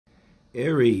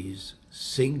Aries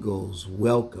singles,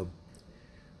 welcome.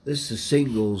 This is a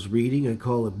singles reading. I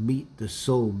call it Meet the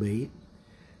Soulmate.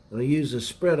 And I use a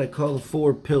spread I call the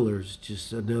 4 pillars,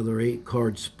 just another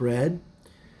 8-card spread.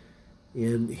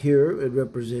 And here it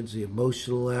represents the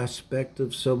emotional aspect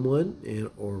of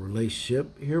someone or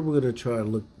relationship. Here we're going to try to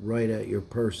look right at your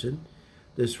person.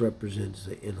 This represents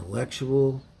the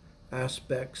intellectual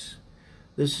aspects.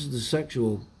 This is the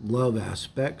sexual love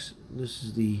aspects. This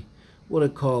is the what I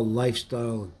call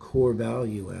lifestyle and core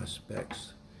value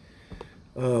aspects.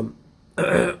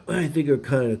 I think are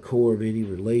kind of core of any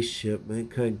relationship. It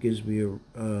kind of gives me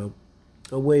a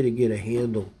way to get a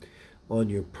handle on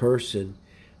your person.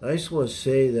 I just want to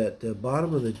say that the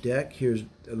bottom of the deck here is,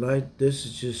 this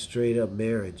is just straight up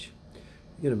marriage.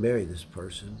 You're going to marry this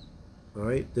person. All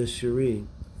right, this is your reading.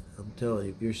 I'm telling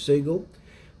you, if you're single,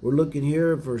 we're looking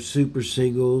here for super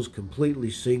singles,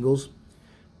 completely singles.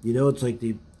 You know, it's like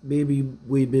maybe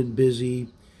we've been busy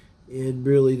and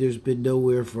really there's been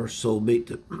nowhere for our soulmate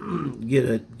to get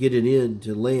it in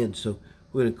to land. So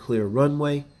we're going to clear a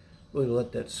runway. We're going to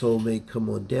let that soulmate come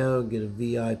on down, get a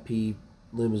VIP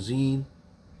limousine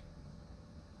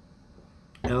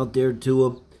out there to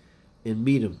them and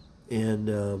meet them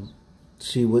and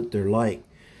see what they're like.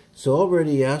 So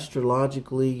already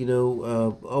astrologically, you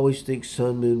know, always think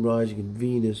sun, moon, rising, and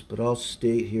Venus, but I'll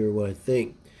state here what I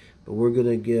think. But we're going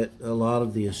to get a lot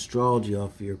of the astrology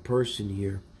off of your person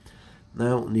here. I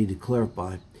don't need to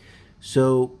clarify.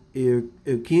 So your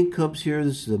King comes here.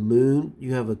 This is the moon.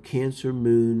 You have a Cancer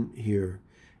moon here.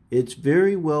 It's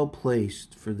very well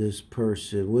placed for this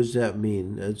person. What does that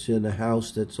mean? It's in a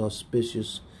house that's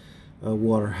auspicious,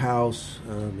 water house.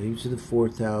 Maybe it's in the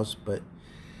 4th house, but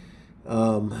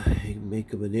you can make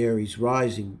them an Aries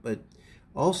rising. But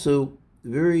also,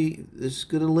 this is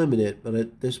going to limit it,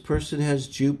 but this person has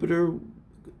Jupiter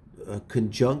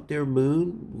conjunct their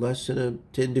moon, less than a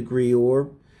 10-degree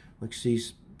orb, like see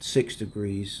 6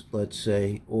 degrees, let's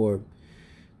say, or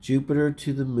Jupiter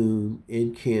to the moon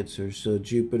in Cancer. So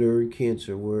Jupiter in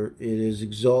Cancer, where it is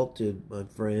exalted, my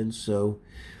friends. So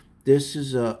this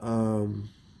is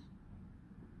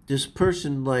this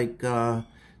person, like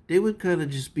they would kind of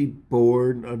just be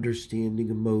born understanding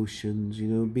emotions, you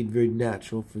know, it'd be very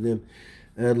natural for them.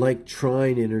 Like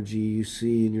trine energy you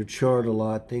see in your chart a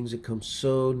lot, things that come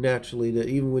so naturally that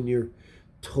even when you're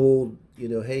told, you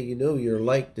know, hey, you know you're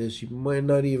like this, you might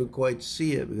not even quite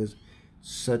see it because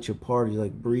it's such a part of you,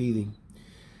 like breathing.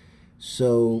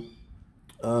 So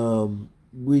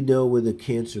we know with a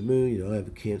Cancer moon, you know, I have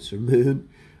a Cancer moon.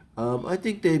 I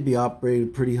think they'd be operating at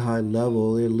a pretty high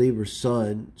level. They're Libra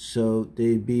Sun, so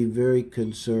they'd be very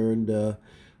concerned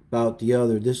about the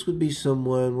other. This would be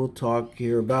someone, we'll talk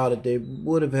here about it, they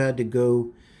would have had to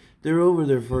go, they're over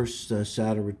their first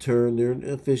Saturn return.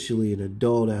 They're officially an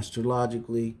adult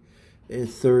astrologically at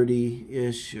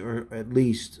 30-ish, or at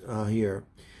least here.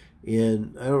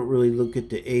 And I don't really look at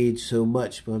the age so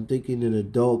much, but I'm thinking an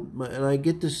adult. And I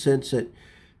get the sense that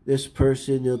this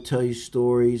person, they'll tell you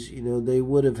stories, you know, they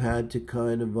would have had to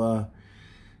kind of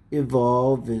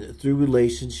evolve through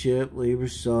relationship, Libra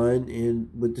Sun, and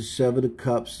with the 7 of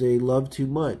Cups, they love too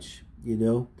much, you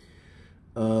know,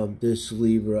 this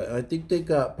Libra. I think they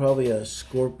got probably a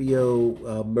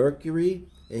Scorpio Mercury,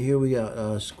 and here we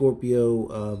got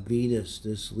Scorpio Venus,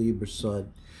 this Libra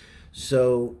Sun.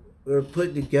 So we're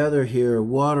putting together here a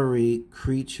watery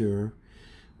creature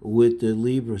with the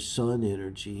Libra Sun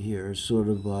energy here, sort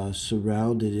of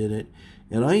surrounded in it.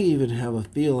 And I even have a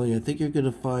feeling, I think you're going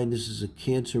to find this is a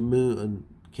Cancer moon.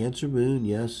 Cancer moon,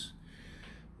 yes.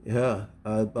 Yeah,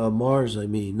 Mars, I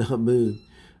mean, not moon.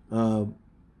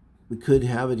 We could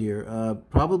have it here.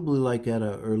 Probably like at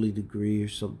an early degree or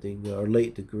something, or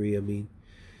late degree, I mean.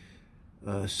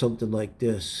 Something like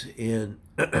this. And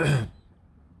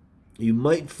you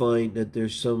might find that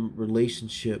there's some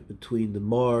relationship between the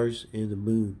Mars and the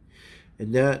moon.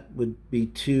 And that would be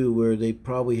too where they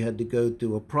probably had to go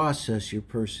through a process, your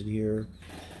person here,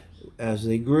 as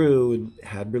they grew and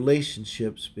had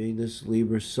relationships, being this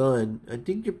Libra Sun. I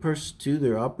think your person too,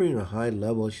 they're operating at a high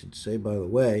level, I should say, by the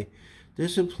way.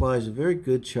 This implies a very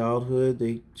good childhood.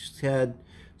 They just had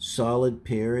solid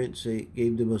parents. They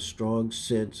gave them a strong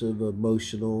sense of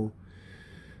emotional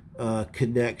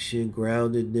connection,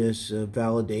 groundedness,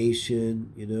 validation,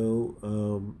 you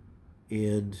know,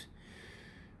 and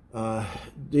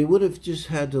they would have just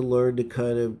had to learn to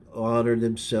kind of honor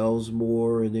themselves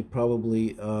more, and they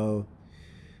probably,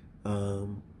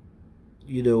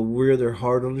 you know, wear their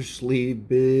heart on their sleeve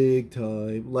big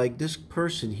time. Like this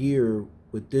person here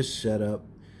with this setup,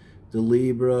 the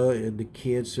Libra and the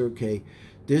Cancer, okay,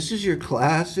 this is your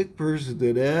classic person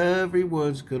that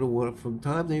everyone's going to want from the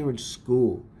time they were in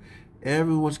school.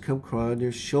 Everyone wants to come cry on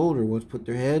their shoulder, wants to put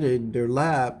their head in their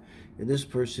lap, and this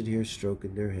person here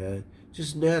stroking their head.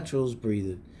 Just natural as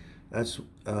breathing. That's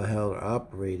how they're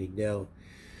operating. Now,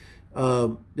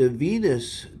 the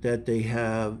Venus that they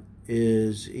have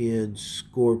is in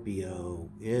Scorpio.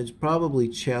 And it's probably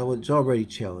challenged, already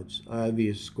challenged,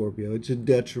 via Scorpio. It's in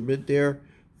detriment there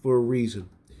for a reason.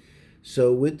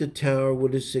 So with the Tower,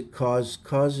 what does it cause?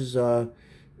 Causes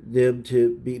them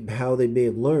to be how they may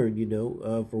have learned, you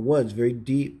know. For one, it's very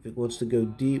deep. It wants to go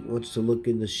deep, wants to look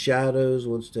in the shadows,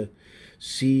 wants to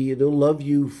see, it'll love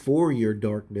you for your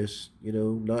darkness, you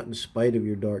know, not in spite of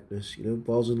your darkness, you know,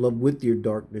 falls in love with your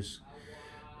darkness,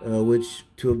 which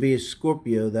to be a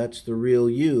Scorpio, that's the real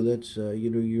you. That's,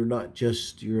 you know, you're not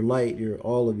just your light, you're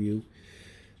all of you.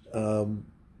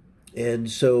 And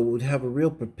so it would have a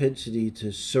real propensity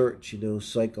to search, you know,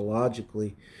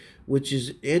 psychologically, which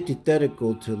is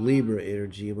antithetical to Libra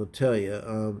energy. I'm going to tell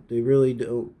you, they really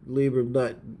don't, Libra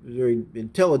not very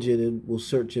intelligent and will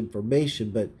search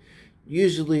information, but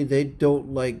usually they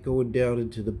don't like going down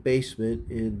into the basement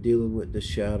and dealing with the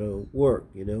shadow work,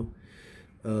 you know.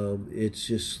 It's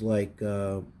just like,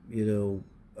 you know,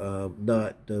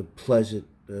 not the pleasant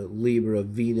Libra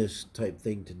Venus type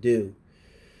thing to do.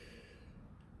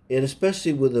 And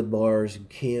especially with the Mars and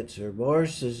Cancer.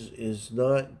 Mars does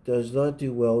not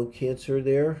do well in Cancer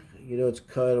there. You know, it's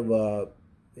kind of a,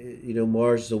 you know,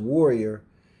 Mars is a warrior.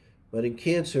 But in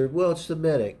Cancer, well, it's the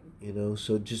medic, you know.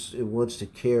 So just it wants to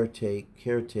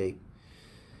caretake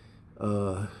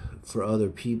for other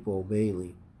people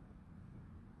mainly.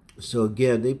 So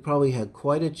again, they probably had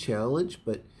quite a challenge.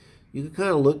 But you can kind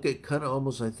of look at, kind of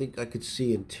almost, I think I could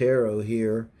see in tarot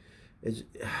here, is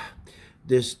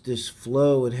this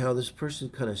flow and how this person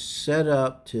kind of set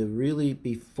up to really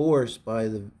be forced by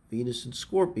the Venus and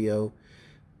Scorpio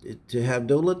to have,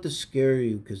 don't let this scare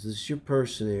you, because this is your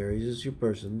person, Aries, this is your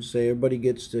person. So everybody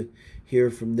gets to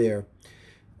hear from there.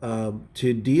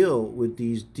 To deal with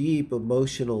these deep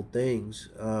emotional things,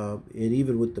 and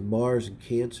even with the Mars and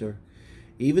Cancer,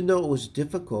 even though it was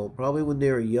difficult, probably when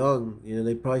they were young, you know,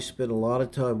 they probably spent a lot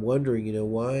of time wondering, you know,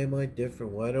 why am I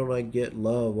different? Why don't I get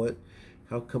love?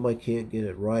 How come I can't get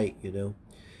it right, you know?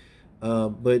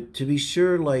 But to be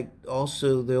sure, like,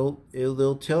 also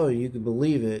they'll tell you can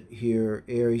believe it here,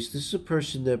 Aries. This is a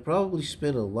person that probably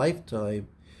spent a lifetime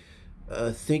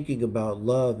thinking about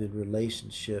love and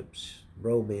relationships,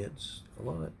 romance, a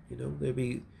lot. You know, they'd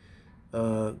be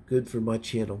good for my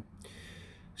channel.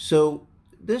 So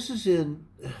this is in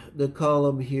the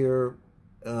column here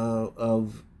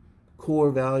of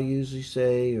core values, you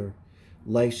say, or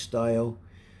lifestyle.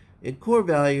 And core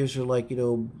values are like, you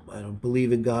know, I don't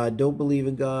believe in God, don't believe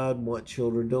in God, want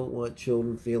children, don't want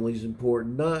children, family's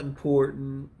important, not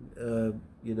important,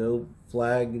 you know,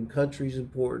 flag and country's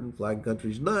important, flag and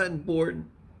country's not important.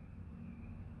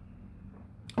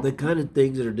 The kind of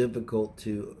things that are difficult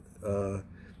to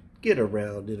get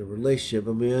around in a relationship.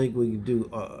 I mean, I think we can do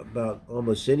about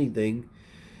almost anything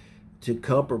to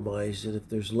compromise it if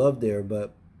there's love there,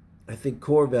 but I think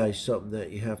core value is something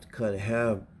that you have to kind of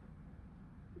have.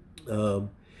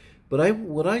 But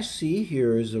what I see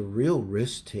here is a real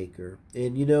risk taker,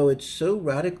 and you know, it's so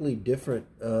radically different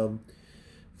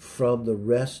from the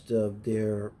rest of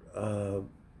their I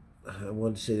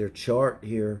want to say their chart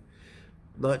here.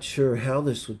 Not sure how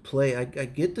this would play. I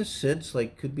get the sense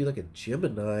like could be like a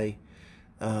Gemini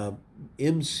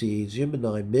MC,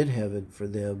 Gemini midheaven for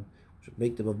them, which would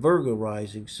make them a Virgo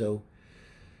rising. So,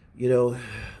 you know,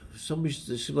 this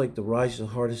seems like the rise is the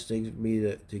hardest thing for me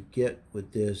to get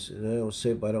with this, and I don't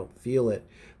say it, but I don't feel it.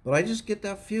 But I just get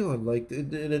that feeling, like,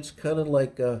 and it's kind of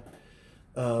like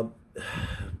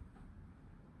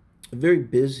very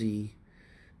busy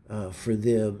for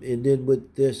them. And then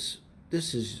with this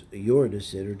is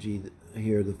Uranus energy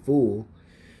here, the Fool,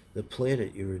 the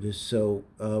planet Uranus. So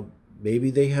maybe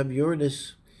they have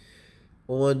Uranus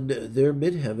on their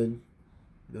midheaven,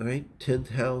 all right, 10th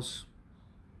house.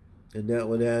 And that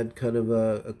would add kind of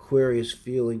a Aquarius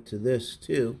feeling to this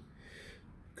too.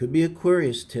 Could be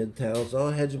Aquarius 10th house.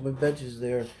 I'll hedge my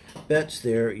bets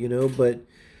there, you know. But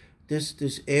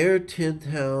this air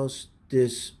 10th house,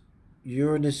 this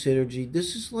Uranus energy,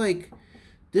 this is like,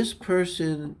 this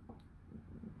person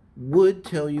would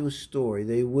tell you a story.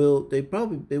 They will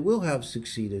have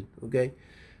succeeded, okay?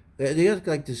 They have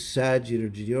like this Sag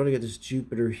energy. You already got this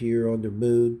Jupiter here on their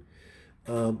moon,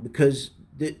 because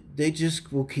they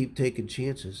just will keep taking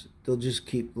chances. They'll just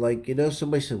keep, like, you know,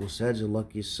 somebody said, well, Sag's the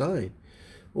luckiest sign.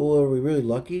 Well, are we really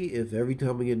lucky if every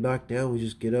time we get knocked down, we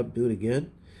just get up and do it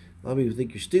again? A lot of people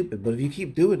think you're stupid, but if you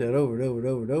keep doing that over and over and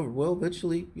over and over, well,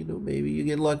 eventually, you know, maybe you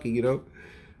get lucky, you know.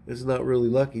 It's not really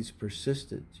lucky, it's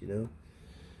persistence, you know.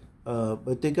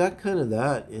 But they got kind of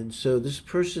that. And so this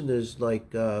person is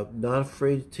like not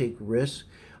afraid to take risks.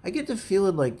 I get the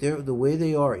feeling like the way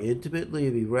they are intimately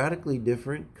would be radically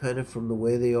different kind of from the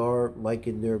way they are like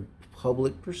in their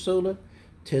public persona,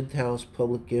 10th house,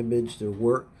 public image, their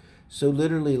work. So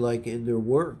literally like in their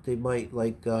work, they might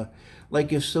like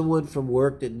if someone from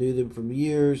work that knew them from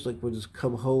years, like would just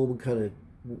come home and kind of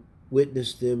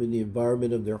witness them in the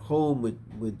environment of their home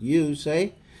with you,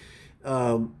 say,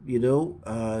 they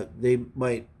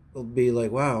might be like,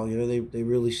 wow, they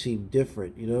really seem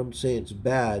different. I'm saying it's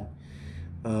bad.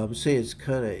 I'm saying it's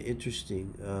kind of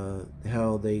interesting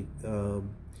how they,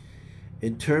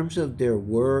 in terms of their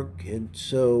work, and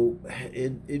so,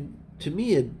 to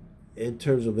me, in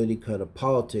terms of any kind of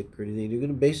politic or anything, they're going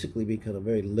to basically be kind of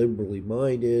very liberally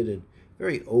minded and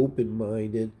very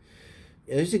open-minded.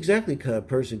 And it's exactly the kind of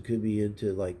person could be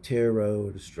into like tarot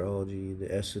and astrology and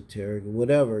the esoteric and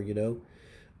whatever,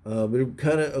 But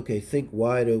kind of, okay, think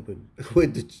wide open. I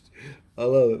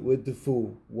love it, with the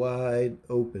Fool, wide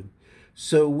open.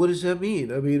 So what does that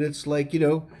mean? I mean, it's like,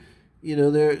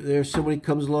 there's somebody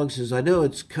comes along and says, I know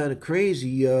it's kind of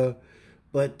crazy,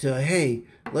 but hey,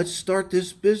 let's start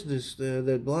this business,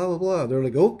 that blah, blah, blah. They're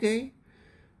like, okay.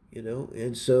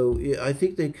 And so yeah, I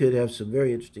think they could have some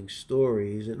very interesting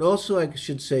stories. And also I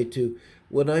should say too,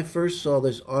 when I first saw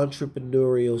this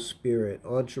entrepreneurial spirit,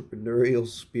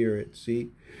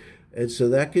 see? And so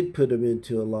that could put them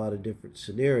into a lot of different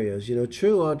scenarios.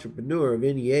 True entrepreneur of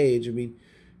any age, I mean,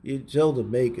 you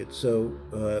seldom make it.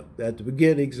 So at the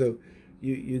beginning, so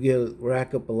you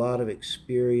rack up a lot of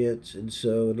experience, and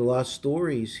a lot of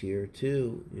stories here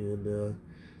too. And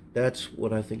that's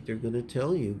what I think they're going to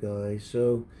tell you guys.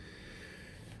 So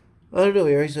I don't know,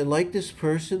 Aries. I like this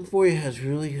person for you. Has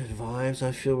really good vibes.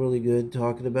 I feel really good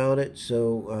talking about it.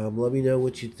 So let me know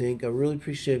what you think. I really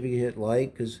appreciate if you hit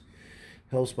like, because it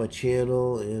helps my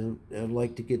channel, and I'd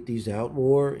like to get these out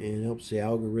more, and helps the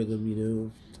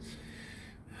algorithm,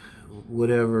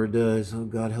 whatever it does. Oh,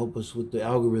 God help us with the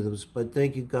algorithms. But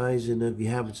thank you guys, and if you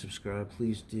haven't subscribed,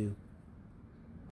 please do.